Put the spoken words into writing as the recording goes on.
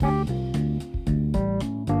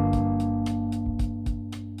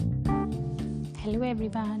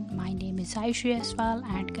everyone, my name is Aishu Aswal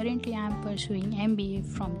and currently I am pursuing MBA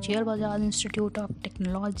from Jal Bajaj Institute of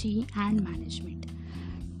Technology and Management.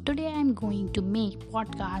 Today I am going to make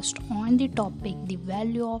podcast on the topic the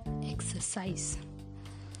value of exercise.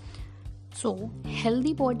 So,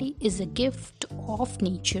 healthy body is a gift of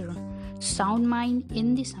nature, sound mind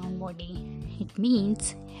in the sound body. It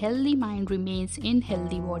means healthy mind remains in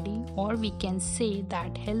healthy body, or we can say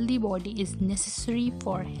that healthy body is necessary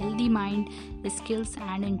for healthy mind, skills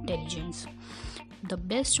and intelligence. The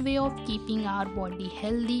best way of keeping our body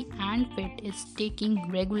healthy and fit is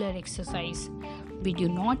taking regular exercise. We do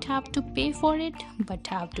not have to pay for it but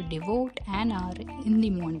have to devote an hour in the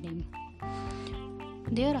morning.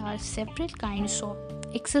 There are several kinds of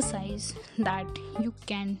exercise that you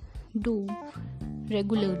can do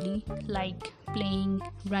regularly, like playing,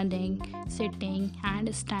 running, sitting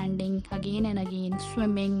and standing again and again,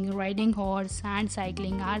 swimming, riding horse and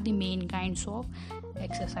cycling are the main kinds of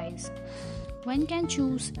exercise. One can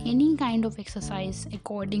choose any kind of exercise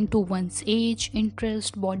according to one's age,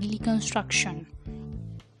 interest, bodily construction.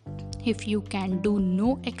 If you can do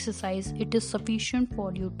no exercise, it is sufficient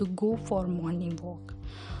for you to go for morning walk,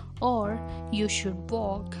 or you should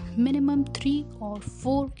walk minimum 3 or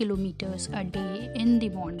 4 kilometers a day in the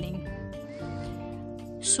morning.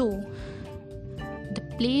 So, the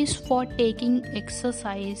place for taking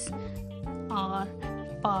exercise are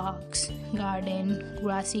parks, garden,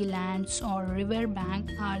 grassy lands or river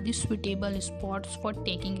bank are the suitable spots for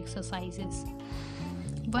taking exercises.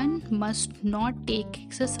 One must not take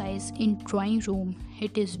exercise in drawing room.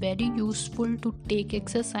 It is very useful to take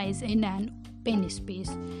exercise in an open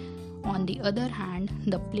space. On the other hand,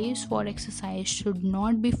 the place for exercise should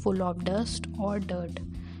not be full of dust or dirt.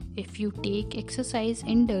 If you take exercise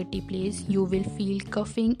in dirty place, you will feel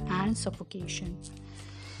coughing and suffocation.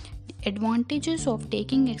 The advantages of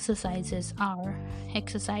taking exercises are: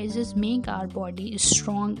 exercises make our body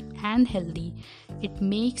strong and healthy. It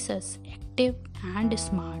makes us active and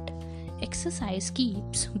smart. Exercise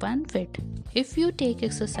keeps one fit. If you take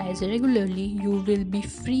exercise regularly, you will be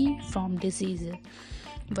free from diseases.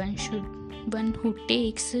 One who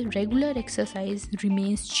takes regular exercise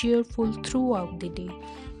remains cheerful throughout the day.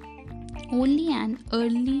 Only an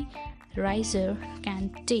early riser can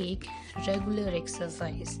take regular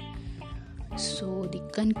exercise. So the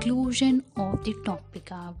conclusion of the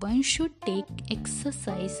topic are: one should take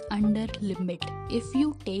exercise under limit. If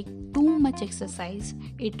you take too much exercise,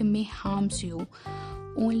 it may harms you.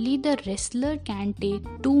 Only the wrestler can take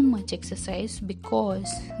too much exercise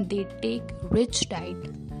because they take rich diet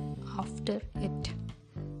after it.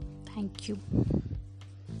 Thank you.